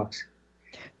detox.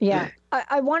 Yeah,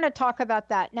 I want to talk about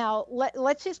that. Now,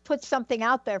 let's just put something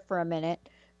out there for a minute,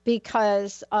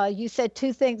 because you said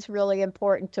 2 things really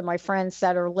important to my friends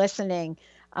that are listening,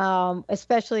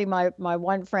 especially my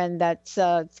one friend that's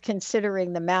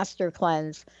considering the master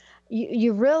cleanse.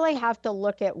 You really have to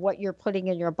look at what you're putting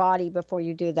in your body before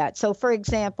you do that. So, for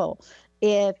example,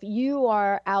 if you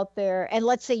are out there and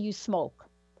let's say you smoke,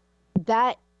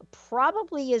 that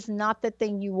probably is not the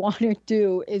thing you want to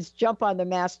do, is jump on the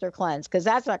master cleanse, because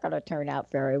that's not going to turn out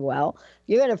very well.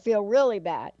 You're going to feel really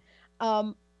bad.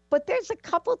 But there's a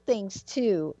couple things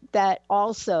too that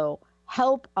also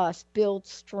help us build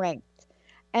strength.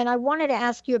 And I wanted to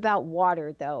ask you about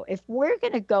water, though. If we're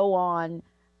going to go on,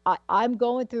 I'm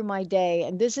going through my day,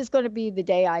 and this is going to be the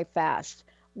day I fast.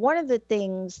 One of the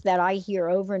things that I hear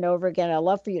over and over again, I'd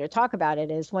love for you to talk about it,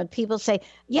 is when people say,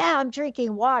 yeah, I'm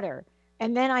drinking water.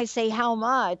 And then I say, how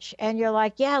much? And you're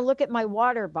like, yeah, look at my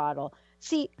water bottle.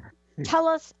 See, tell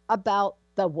us about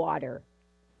the water.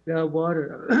 The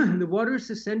water is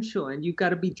essential, and you've got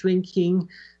to be drinking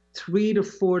 3 to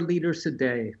 4 liters a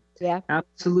day. Yeah,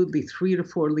 absolutely, 3 to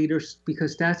 4 liters,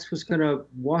 because that's what's going to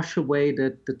wash away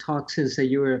the toxins that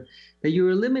you're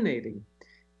eliminating.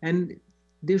 And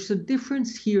there's a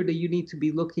difference here that you need to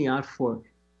be looking out for.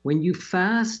 When you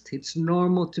fast, it's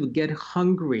normal to get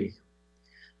hungry.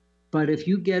 But if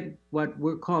you get what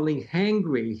we're calling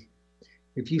hangry,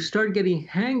 if you start getting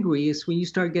hangry, is when you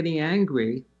start getting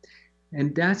angry.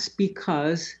 And that's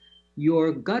because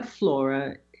your gut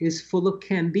flora is full of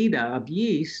candida, of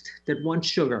yeast that want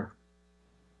sugar.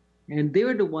 And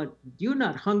they're the one, you're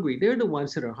not hungry, they're the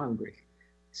ones that are hungry.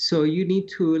 So you need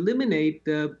to eliminate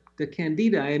the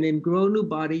candida. And in Grow New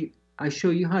Body, I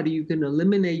show you how you can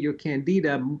eliminate your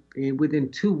candida within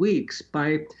 2 weeks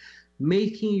by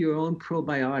making your own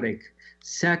probiotic,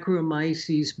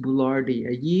 Saccharomyces boulardii,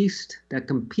 a yeast that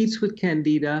competes with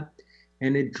candida,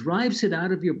 and it drives it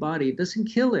out of your body. It doesn't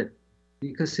kill it,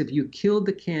 because if you kill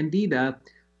the candida,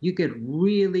 you get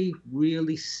really,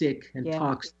 really sick and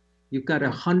toxic. You've got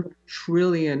 100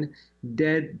 trillion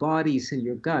dead bodies in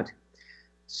your gut.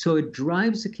 So it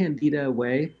drives the candida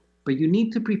away, but you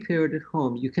need to prepare it at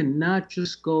home. You cannot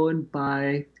just go and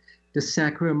buy the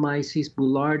Saccharomyces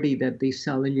boulardii that they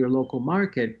sell in your local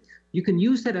market. You can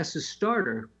use that as a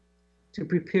starter to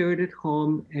prepare it at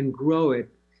home and grow it.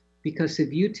 Because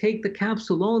if you take the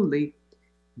capsule only,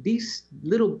 these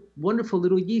wonderful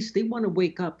little yeast, they want to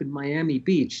wake up in Miami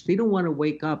Beach. They don't want to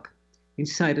wake up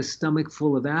inside a stomach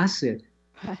full of acid.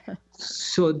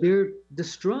 So they're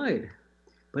destroyed.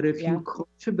 But if you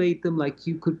cultivate them like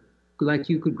you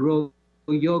could grow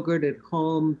yogurt at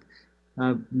home,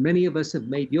 many of us have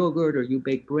made yogurt, or you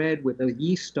bake bread with a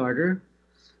yeast starter,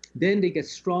 then they get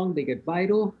strong, they get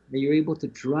vital, and you're able to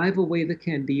drive away the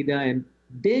candida and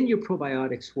then your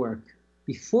probiotics work.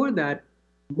 Before that,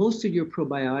 most of your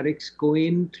probiotics go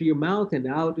in through your mouth and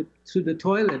out through the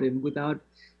toilet and without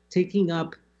taking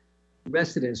up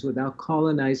residence, without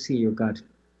colonizing your gut.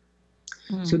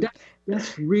 So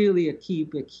that's really a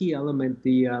key element.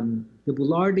 The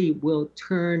Boulardi will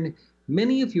turn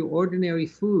many of your ordinary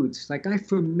foods, like I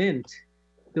ferment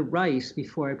the rice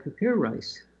before I prepare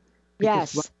rice.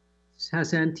 Yes. Rice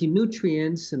has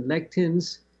anti-nutrients and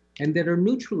lectins, and that are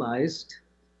neutralized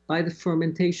by the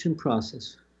fermentation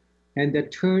process. And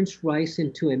that turns rice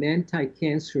into an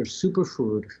anti-cancer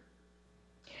superfood.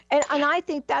 And I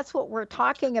think that's what we're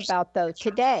talking about, though,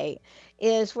 today,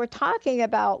 is we're talking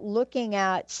about looking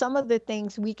at some of the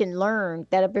things we can learn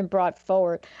that have been brought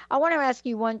forward. I want to ask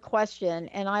you one question,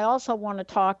 and I also want to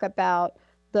talk about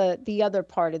the other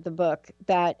part of the book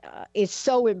that is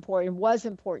so important, was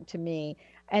important to me,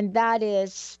 and that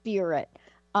is spirit.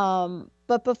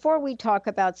 But before we talk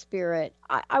about spirit,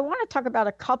 I want to talk about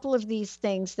a couple of these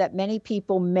things that many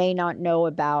people may not know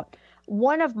about.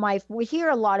 We hear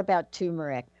a lot about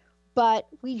turmeric, but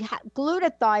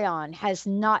glutathione has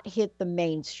not hit the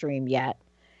mainstream yet.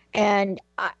 And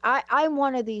I'm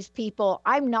one of these people.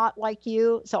 I'm not like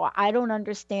you, so I don't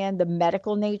understand the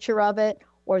medical nature of it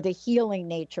or the healing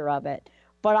nature of it.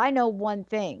 But I know one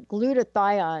thing,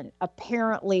 glutathione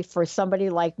apparently for somebody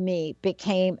like me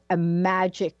became a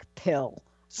magic pill,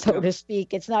 so to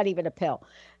speak. It's not even a pill.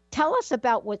 Tell us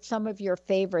about what some of your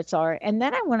favorites are. And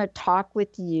then I want to talk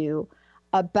with you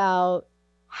about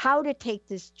how to take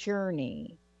this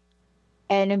journey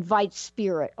and invite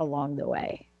spirit along the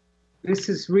way. This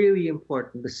is really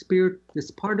important. The spirit, this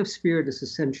part of spirit is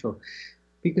essential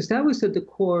because that was at the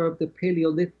core of the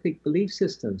Paleolithic belief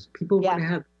systems. People want to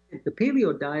have the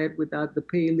paleo diet without the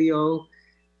paleo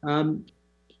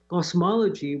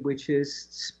cosmology, which is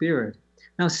spirit.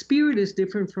 Now, spirit is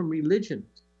different from religion.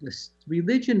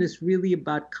 Religion is really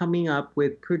about coming up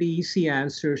with pretty easy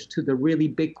answers to the really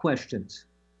big questions,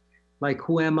 like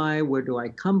who am I, where do I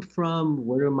come from,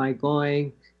 where am I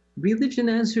going? Religion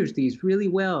answers these really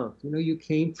well. You know, you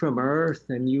came from earth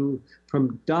and you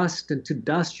from dust, and to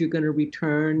dust you're going to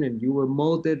return, and you were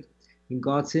molded in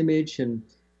God's image.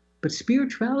 But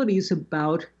spirituality is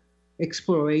about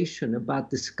exploration, about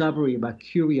discovery, about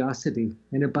curiosity,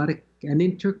 and about an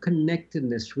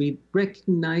interconnectedness,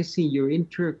 recognizing your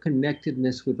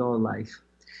interconnectedness with all life.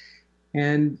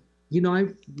 And, you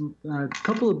know, a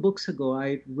couple of books ago,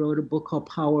 I wrote a book called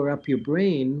Power Up Your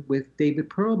Brain with David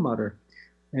Perlmutter.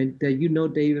 And you know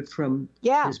David from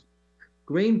his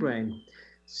Grain Brain.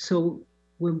 So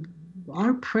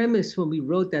our premise when we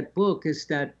wrote that book is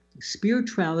that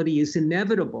spirituality is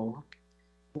inevitable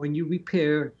when you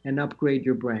repair and upgrade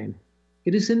your brain.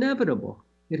 It is inevitable.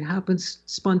 It happens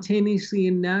spontaneously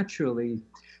and naturally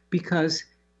because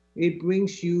it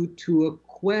brings you to a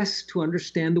quest to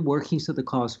understand the workings of the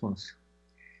cosmos.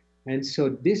 And so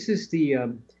this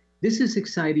is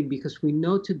exciting because we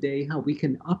know today how we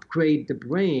can upgrade the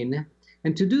brain.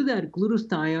 And to do that,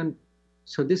 glutathione,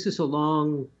 so this is a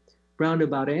long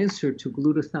roundabout answer to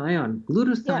glutathione.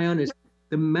 Glutathione is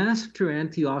the master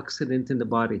antioxidant in the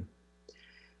body.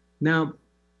 Now,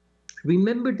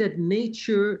 remember that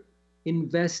nature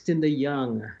invests in the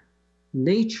young.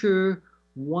 Nature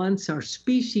wants our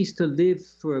species to live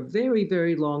for a very,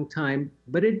 very long time,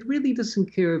 but it really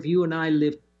doesn't care if you and I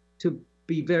live to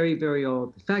be very, very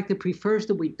old. In fact, it prefers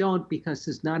that we don't because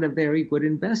it's not a very good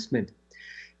investment.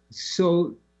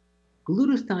 So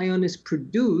glutathione is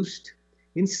produced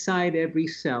inside every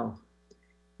cell,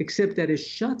 except that it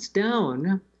shuts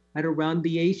down at around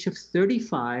the age of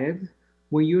 35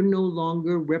 when you're no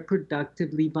longer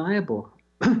reproductively viable.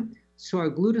 So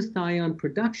our glutathione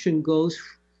production goes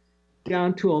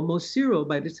down to almost zero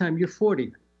by the time you're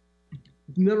 40.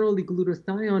 Not only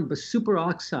glutathione, but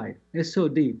superoxide,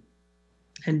 SOD.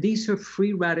 And these are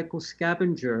free radical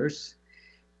scavengers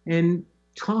and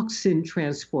toxin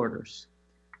transporters.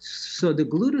 So the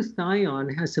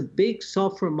glutathione has a big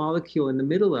sulfur molecule in the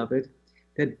middle of it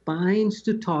that binds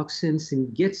to toxins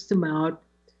and gets them out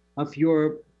of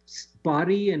your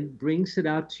body and brings it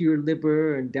out to your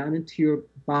liver and down into your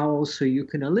bowels so you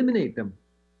can eliminate them.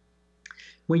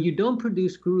 When you don't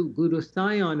produce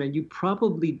glutathione, and you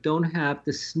probably don't have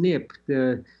the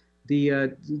SNP,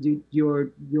 your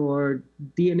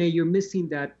DNA, you're missing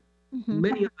that.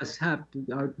 Many of us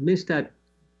missed that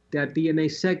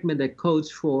DNA segment that codes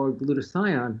for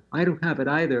glutathione. I don't have it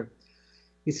either.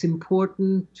 It's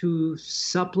important to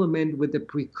supplement with the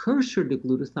precursor to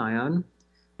glutathione,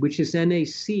 which is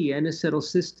NAC,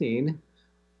 N-acetylcysteine,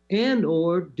 and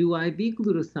or do IV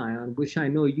glutathione, which I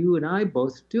know you and I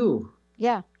both do.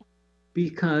 Yeah.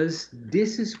 because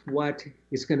this is what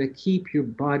is going to keep your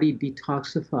body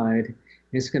detoxified.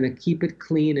 It's going to keep it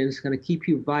clean, and it's going to keep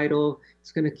you vital.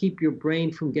 It's going to keep your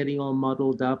brain from getting all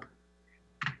muddled up.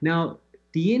 Now,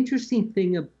 the interesting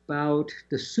thing about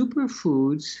the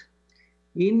superfoods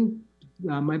in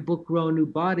my book, Grow a New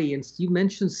Body, and you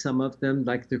mentioned some of them,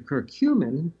 like the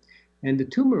curcumin and the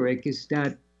turmeric, is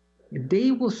that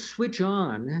they will switch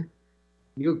on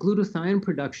your glutathione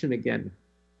production again.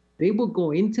 They will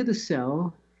go into the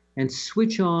cell and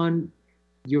switch on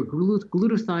your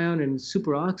glutathione and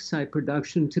superoxide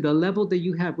production to the level that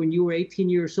you had when you were 18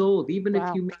 years old, even if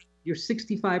you're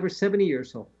 65 or 70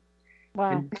 years old.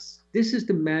 Wow. And this is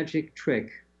the magic trick.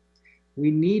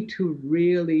 We need to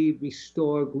really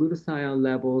restore glutathione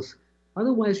levels.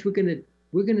 Otherwise, we're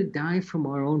gonna die from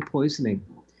our own poisoning.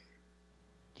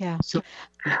 Yeah. So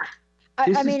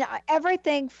I mean,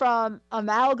 everything from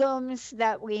amalgams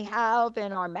that we have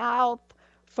in our mouth,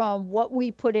 from what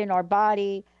we put in our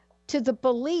body, to the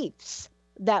beliefs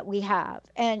that we have.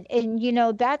 And you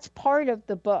know, that's part of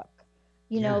the book.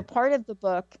 You know, part of the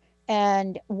book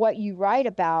and what you write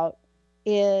about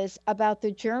is about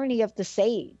the journey of the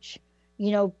sage,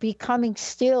 you know, becoming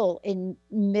still in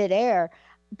midair.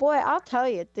 Boy, I'll tell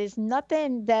you, there's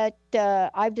nothing that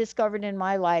I've discovered in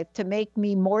my life to make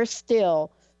me more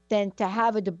still than to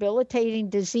have a debilitating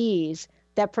disease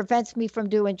that prevents me from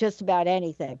doing just about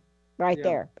anything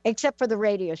there, except for the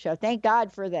radio show. Thank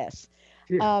God for this.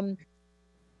 Yeah.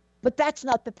 But that's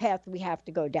not the path we have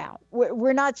to go down.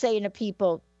 We're not saying to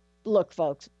people, look,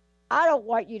 folks, I don't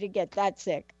want you to get that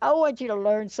sick. I want you to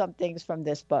learn some things from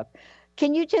this book.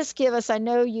 Can you just give us, I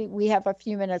know we have a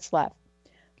few minutes left.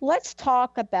 Let's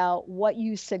talk about what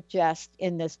you suggest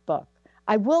in this book.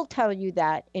 I will tell you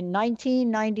that in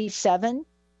 1997,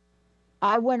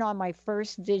 I went on my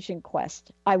first vision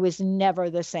quest. I was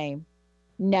never the same.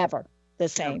 Never the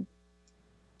same.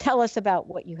 Tell us about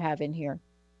what you have in here.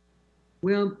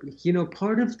 Well, you know,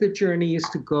 part of the journey is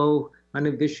to go on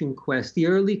a vision quest. The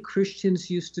early Christians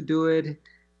used to do it.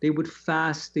 They would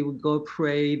fast, they would go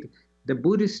pray. The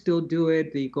Buddhists still do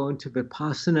it. They go into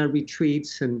Vipassana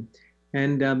retreats,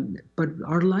 but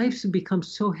our lives have become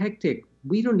so hectic.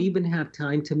 We don't even have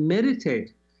time to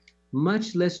meditate,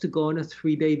 much less to go on a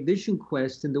 3-day vision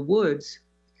quest in the woods.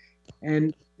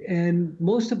 And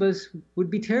most of us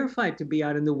would be terrified to be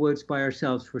out in the woods by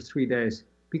ourselves for 3 days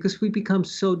because we become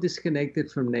so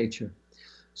disconnected from nature.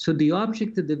 So the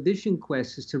object of the vision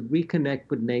quest is to reconnect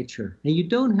with nature. And you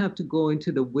don't have to go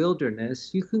into the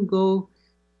wilderness. You can go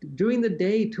during the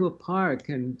day to a park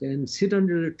and sit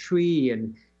under a tree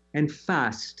and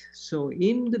fast. So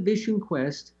in the vision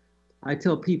quest, I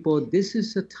tell people this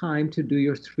is a time to do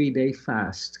your 3-day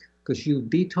fast because you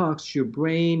detox your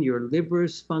brain, your liver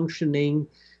is functioning.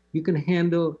 You can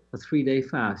handle a 3-day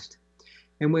fast.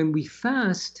 And when we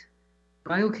fast,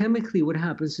 biochemically, what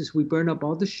happens is we burn up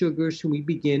all the sugars and we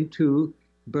begin to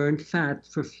burn fat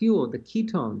for fuel, the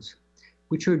ketones,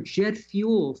 which are jet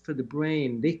fuel for the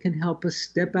brain. They can help us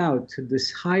step out to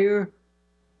this higher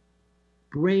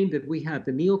brain that we have,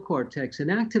 the neocortex,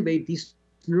 and activate these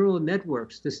neural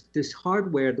networks. This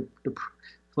hardware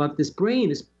of this brain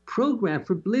is programmed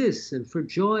for bliss and for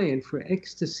joy and for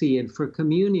ecstasy and for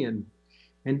communion.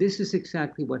 And this is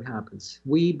exactly what happens.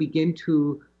 We begin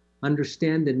to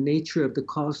understand the nature of the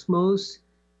cosmos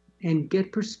and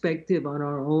get perspective on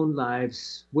our own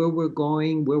lives, where we're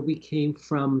going, where we came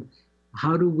from,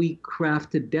 how do we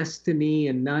craft a destiny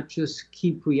and not just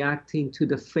keep reacting to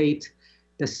the fate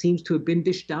that seems to have been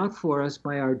dished out for us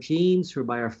by our genes or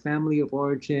by our family of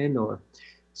origin.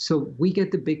 So we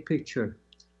get the big picture.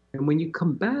 And when you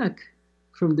come back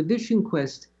from the vision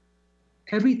quest,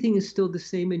 everything is still the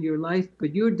same in your life,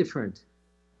 but you're different.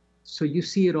 So you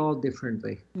see it all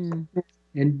differently. Mm.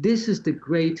 And this is the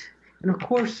great, and of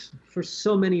course, for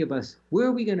so many of us, where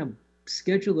are we going to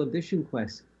schedule a vision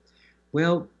quest?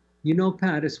 Well, you know,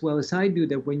 Pat, as well as I do,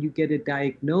 that when you get a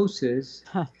diagnosis,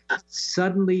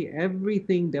 suddenly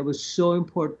everything that was so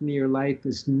important in your life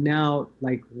is now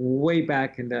like way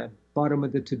back in the bottom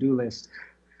of the to-do list.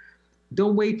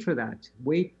 Don't wait for that.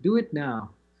 Do it now.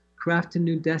 Craft a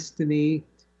new destiny,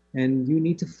 and you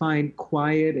need to find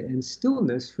quiet and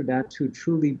stillness for that to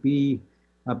truly be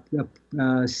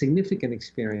a significant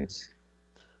experience.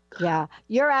 Yeah,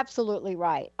 you're absolutely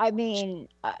right. I mean,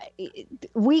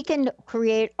 we can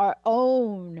create our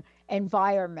own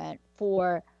environment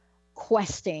for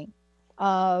questing.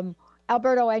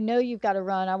 Alberto, I know you've got to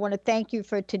run. I want to thank you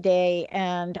for today.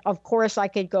 And of course, I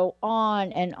could go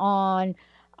on and on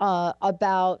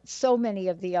about so many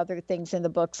of the other things in the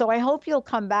book. So I hope you'll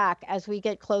come back as we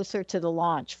get closer to the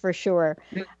launch, for sure.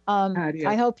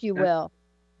 I hope you will.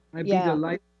 I'd be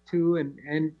delighted too.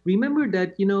 And remember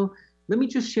that, let me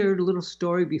just share a little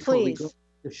story before we go.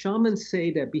 The shamans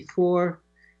say that before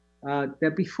we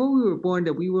were born,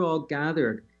 that we were all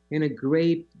gathered in a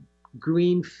great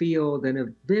green field, and a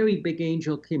very big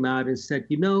angel came out and said,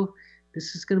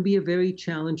 this is going to be a very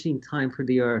challenging time for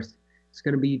the earth.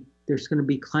 There's going to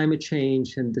be climate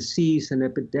change and disease and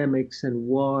epidemics and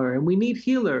war, and we need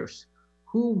healers.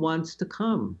 Who wants to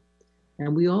come?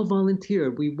 And we all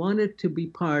volunteered. We wanted to be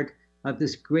part of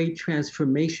this great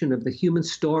transformation of the human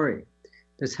story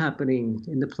that's happening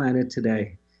in the planet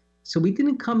today. So we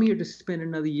didn't come here to spend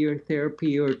another year in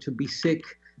therapy or to be sick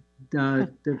the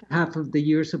half of the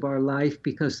years of our life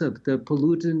because of the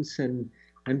pollutants and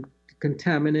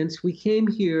contaminants. We came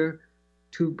here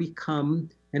to become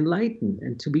enlightened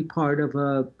and to be part of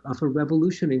a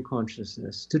revolution in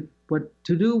consciousness, to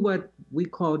do what we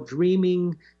call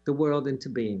dreaming the world into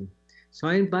being. So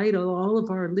I invite all of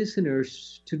our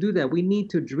listeners to do that. We need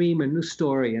to dream a new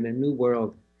story and a new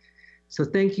world. So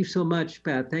thank you so much,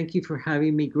 Pat. Thank you for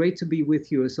having me. Great to be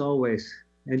with you as always.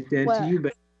 And to you,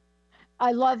 Ben.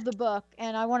 I love the book.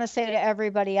 And I want to say to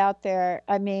everybody out there,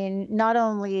 not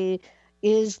only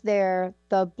is there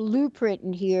the blueprint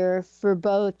in here for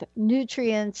both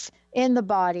nutrients in the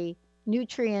body,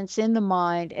 nutrients in the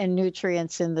mind, and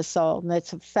nutrients in the soul. And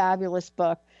it's a fabulous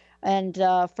book. And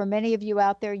for many of you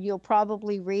out there, you'll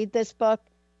probably read this book.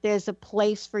 There's a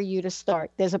place for you to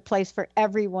start. There's a place for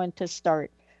everyone to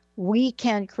start. We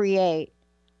can create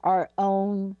our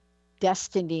own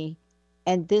destiny,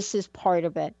 and this is part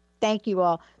of it. Thank you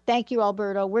all. Thank you,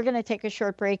 Alberto. We're going to take a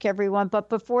short break, everyone. But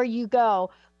before you go,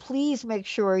 please make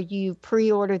sure you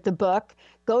pre-ordered the book.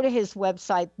 Go to his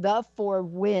website,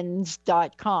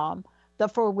 the4winds.com,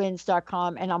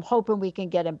 the4winds.com, and I'm hoping we can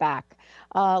get him back.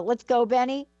 Let's go,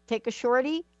 Benny. Take a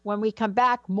shorty. When we come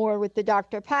back, more with the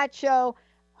Dr. Pat Show.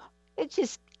 It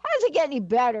just doesn't get any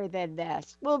better than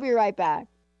this. We'll be right back.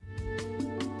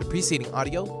 The preceding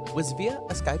audio was via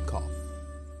a Skype call.